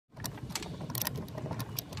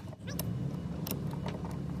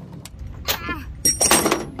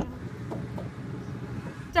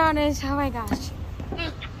Dunnage, oh my gosh.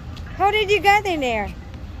 How did you get in there?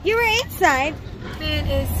 You were inside. It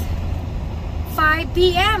is 5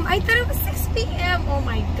 p.m. I thought it was 6 p.m. Oh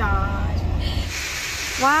my gosh.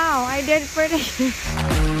 Wow, I did pretty.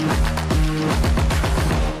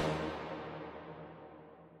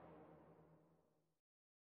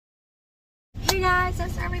 Hey guys,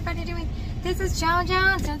 how's everybody doing? This is John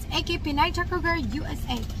Johnson's AKP Night Trucker Girl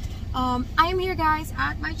USA. I am here guys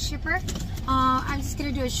at my shipper. I'm just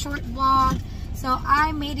gonna do a short vlog. So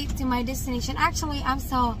I made it to my destination. Actually, I'm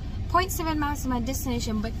still 0.7 miles to my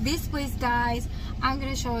destination, but this place guys, I'm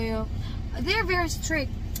gonna show you. They're very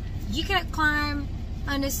strict. You cannot climb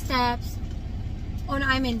on the steps. Oh no,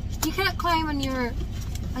 I mean you cannot climb on your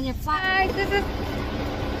flat. Guys, this is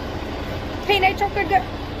Night Trucker Girl.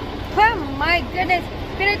 Oh my goodness,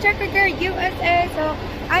 Night Trucker Girl USA. So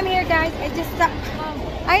I'm here guys. I just stopped.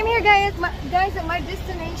 I'm here guys at my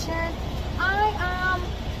destination. I am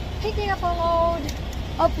picking up a load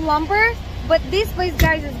of lumber, but this place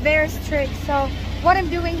guys is very strict. So what I'm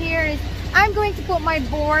doing here is I'm going to put my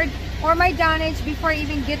board or my dunnage before I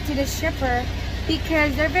even get to the shipper,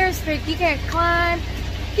 because they're very strict. You can't climb,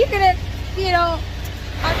 you cannot, you know.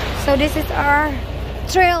 So this is our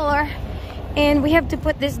trailer and we have to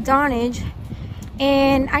put this dunnage,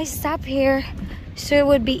 and I stop here so it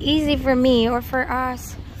would be easy for me or for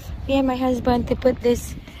us, me and my husband, to put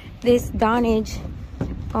this dunnage,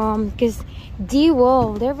 because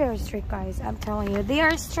they're very strict guys. I'm telling you, they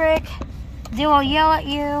are strict. They will yell at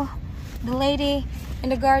you. The lady in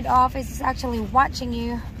the guard office is actually watching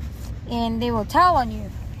you, and they will tell on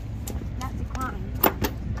you not to climb.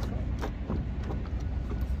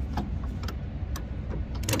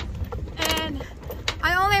 And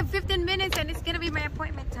I only have 15 minutes and it's gonna be my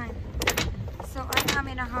appointment time, so I'm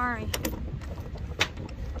in a hurry.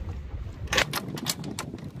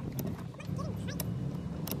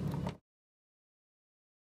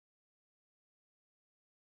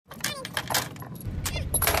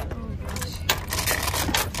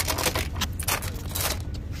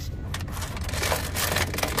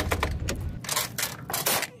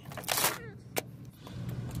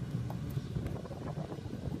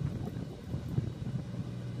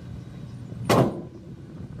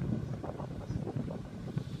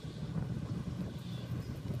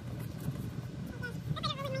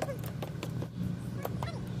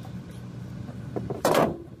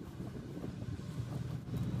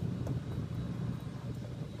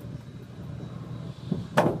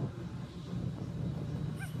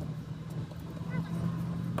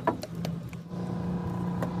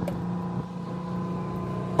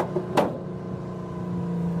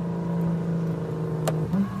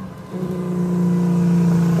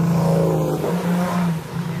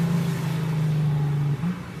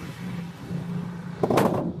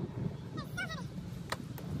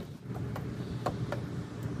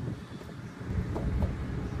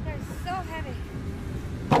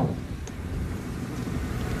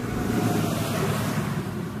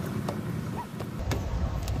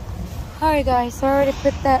 Alright guys, I already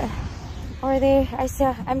put that over there.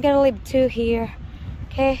 I'm gonna leave 2 here.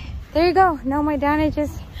 Okay, there you go. Now my dunnage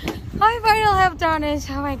is, I finally have dunnage.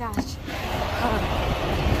 Oh my gosh.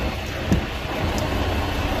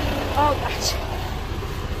 Oh gosh.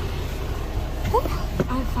 Whew.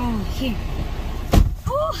 I'm finally here.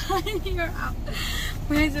 Oh, you're out.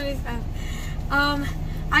 My husband is out.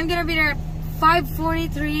 I'm gonna be there at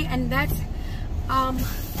 5:43, and that's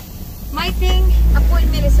my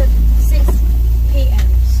appointment is at 6 p.m.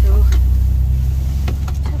 So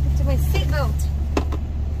strap it to my seatbelt.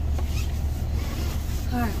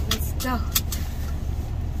 Alright, let's go.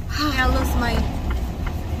 I lost my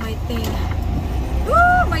thing.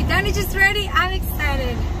 Woo! My dunnage is ready. I'm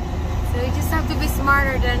excited. So you just have to be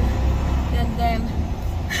smarter than them.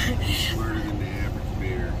 Smarter than the average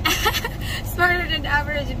bear. Smarter than the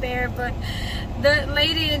average bear, but the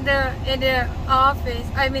lady in the office,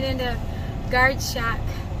 I mean in the guard shack,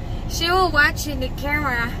 she will watch in the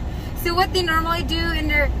camera. So what they normally do in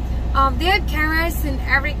their they have cameras in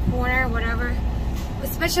every corner, whatever,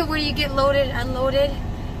 especially where you get loaded, unloaded,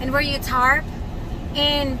 and where you tarp,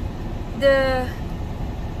 and the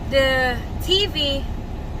TV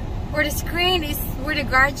or the screen is where the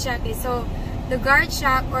guard shack is. So the guard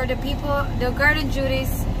shack, or the people, the guard on duty,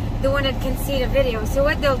 is the one that can see the video. So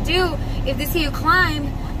what they'll do, if they see you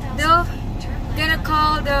climb, they'll gonna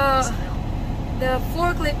call the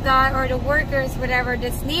forklift guy or the workers, whatever,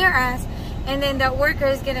 that's near us, and then the worker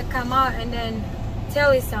is gonna come out and then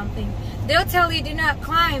tell you something. They'll tell you do not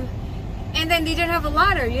climb, and then they don't have a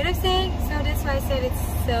ladder, you know what I'm saying? So that's why I said it's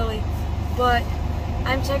silly. But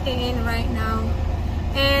I'm checking in right now,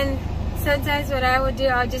 and Sometimes what I would do,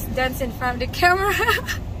 I'll just dance in front of the camera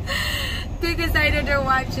because I know they're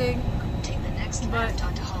watching. Take the next left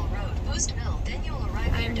onto Hall Road, Post Mill, then you'll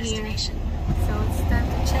arrive at your destination. So it's time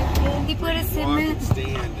to check in. They put a cement.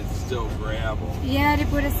 Stand, it's still gravel. Yeah, they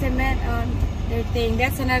put a cement on their thing.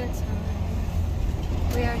 That's another time.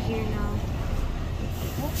 We are here now.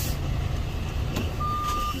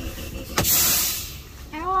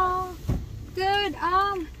 Hello. Good.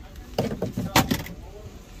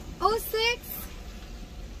 06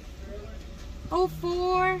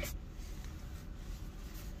 04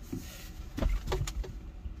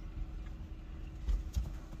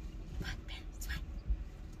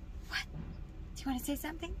 What? Do you want to say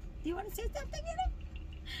something? Do you want to say something?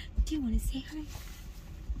 Do you want to say hi?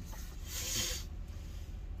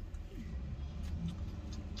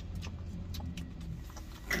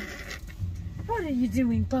 What are you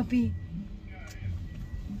doing, puppy?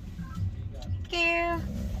 Thank you.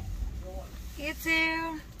 You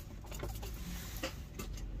too.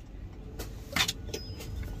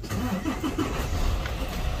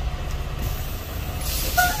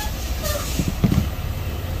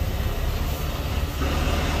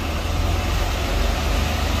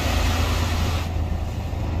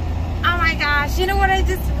 Oh my gosh, you know what I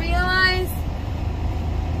just realized?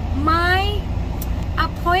 My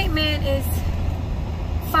appointment is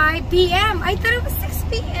 5 p.m. I thought it was 6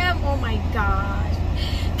 p.m. Oh my gosh.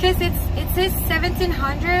 Because it says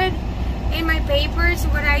 1700 in my papers.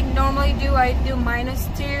 What I normally do, I do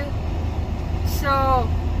 -2. So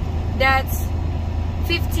that's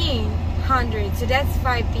 1500. So that's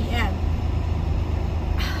 5 p.m.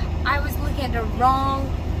 I was looking at the wrong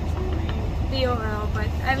POL, but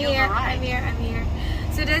I'm here.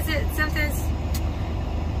 So that's it. Sometimes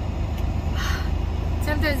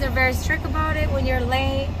they're very strict about it when you're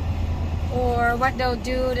late, or what they'll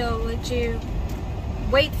do, they'll let you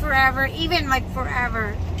wait forever, even like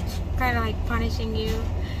forever, kind of like punishing you,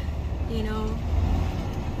 you know,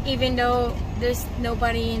 even though there's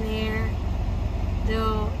nobody in there,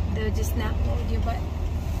 they'll just not load you. But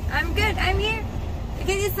I'm good, I'm here. I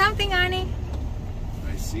get you something, honey.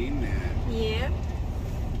 I seen that. Yeah.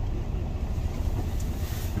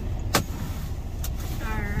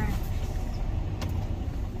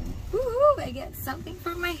 I get something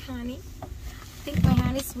for my honey. I think my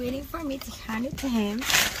honey's waiting for me to hand it to him.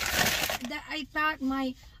 That I thought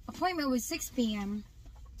my appointment was 6 p.m.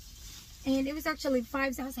 and it was actually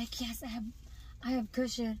 5. So I was like, yes, I have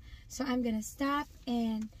cushion. So I'm gonna stop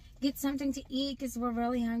and get something to eat because we're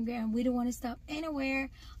really hungry and we don't want to stop anywhere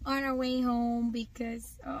on our way home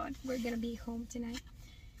because we're gonna be home tonight.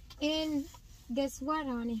 And guess what,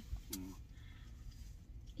 honey?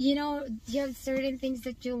 You know, you have certain things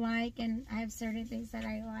that you like, and I have certain things that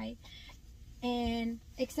I like. And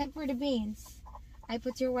except for the beans, I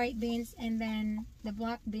put your white beans and then the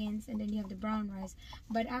black beans, and then you have the brown rice.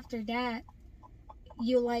 But after that,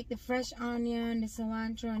 you like the fresh onion, the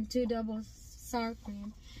cilantro, and 2 double sour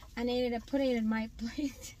cream. And I ended up putting it in my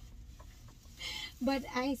plate. But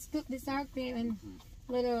I scooped the sour cream and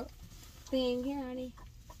little thing here, honey.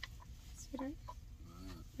 Sweetheart,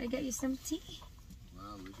 I got you some tea.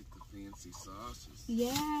 Wow, look at the fancy sauces.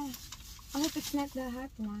 Yeah. I hope it's not the hot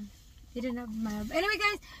one. You didn't have my... Anyway,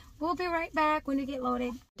 guys, we'll be right back when we get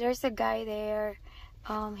loaded. There's a guy there.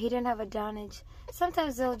 He didn't have a dunnage.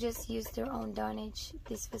 Sometimes they'll just use their own dunnage,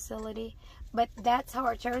 this facility. But that's how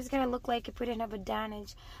our chair is going to look like if we didn't have a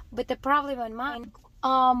dunnage. But the problem on mine,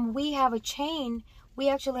 we have a chain. We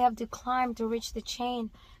actually have to climb to reach the chain.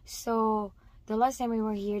 So the last time we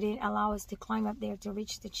were here, they didn't allow us to climb up there to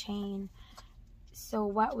reach the chain. So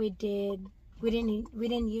what we did, we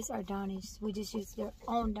didn't use our dunnage. We just used their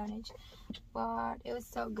own dunnage. But it was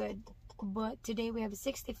so good. But today we have a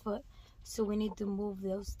 60 foot, so we need to move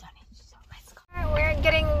those dunnage. So let's go. All right, we're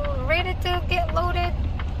getting ready to get loaded.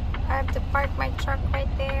 I have to park my truck right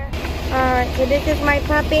there. All right, so this is my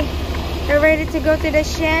puppy. We're ready to go to the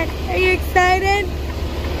shed. Are you excited?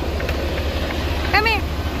 Come here.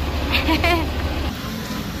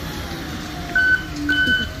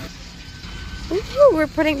 Ooh, we're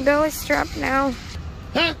putting belly strap now.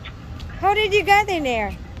 Huh? How did you get in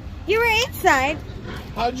there? You were inside.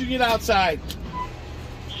 How'd you get outside?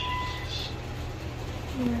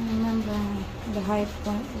 I remember the high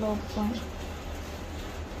point, low point.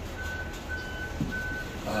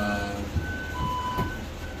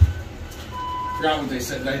 Forgot what they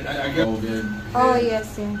said. I got loaded. Oh,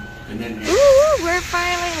 yes, yeah. And then Ooh, we're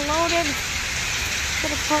finally loaded.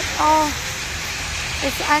 Gonna put all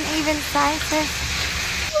this uneven sizes.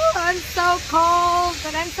 Ooh, I'm so cold,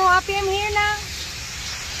 but I'm so happy I'm here now.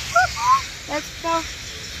 Let's go.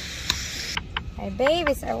 My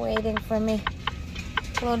babies are waiting for me.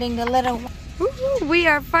 Loading the little one. Woohoo, we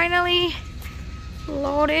are finally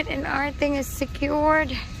loaded and our thing is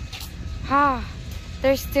secured.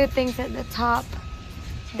 There's two things at the top.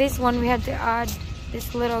 This one we had to add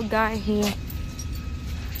this little guy here.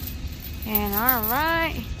 And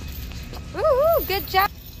alright. Woohoo, good job.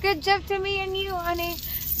 Good job to me and you, honey.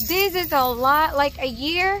 This is a lot, like a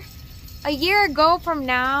year ago from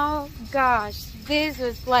now, gosh, this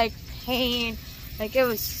was like pain. Like it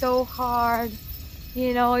was so hard,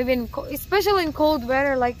 you know, even especially in cold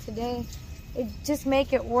weather like today, it just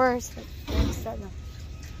make it worse.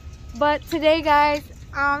 But today, guys,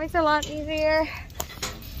 it's a lot easier.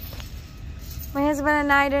 My husband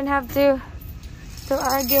and I didn't have to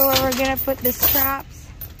argue where we're gonna put the straps.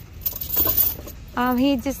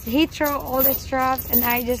 He threw all the straps and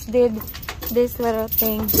I just did this little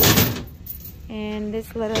thing and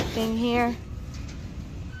this little thing here.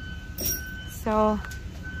 So,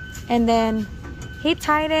 and then he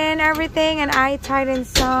tightened everything and I tightened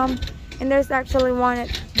some, and there's actually one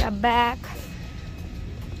at the back.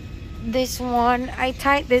 This one, I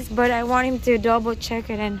tightened this, but I want him to double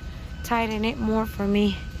check it and tighten it more for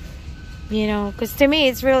me, you know, because to me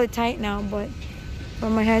it's really tight now, but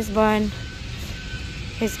for my husband,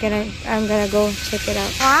 I'm gonna go check it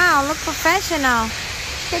out. Wow, look professional.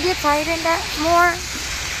 Could you tighten that more?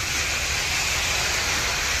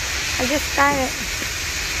 I just got it.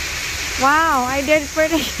 Wow, I did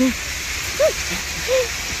pretty.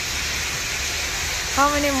 How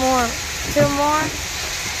many more? 2 more?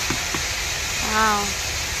 Wow.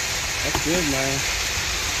 That's good, man.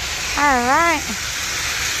 Alright.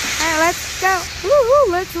 Alright, let's go. Woohoo,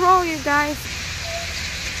 let's roll, you guys.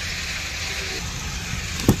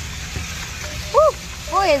 Woo!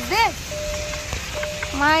 What is this?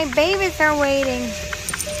 My babies are waiting.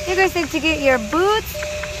 You guys need to get your boots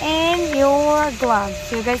and your gloves.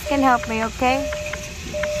 So you guys can help me, okay?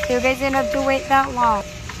 So you guys don't have to wait that long.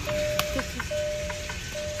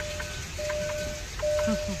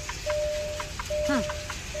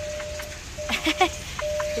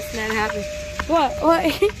 It's not happy. What?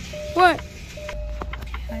 What?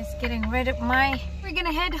 I was getting rid of we're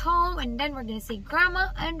gonna head home and then we're gonna see Grandma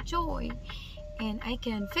and Joy. And I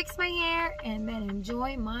can fix my hair and then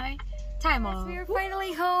enjoy my time off. We're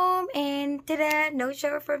finally home and ta-da, no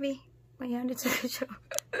shower for me. My hand is a shower.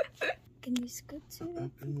 Can you scoot to that?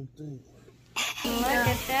 Look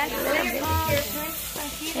at that.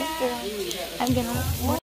 Thank you. I'm gonna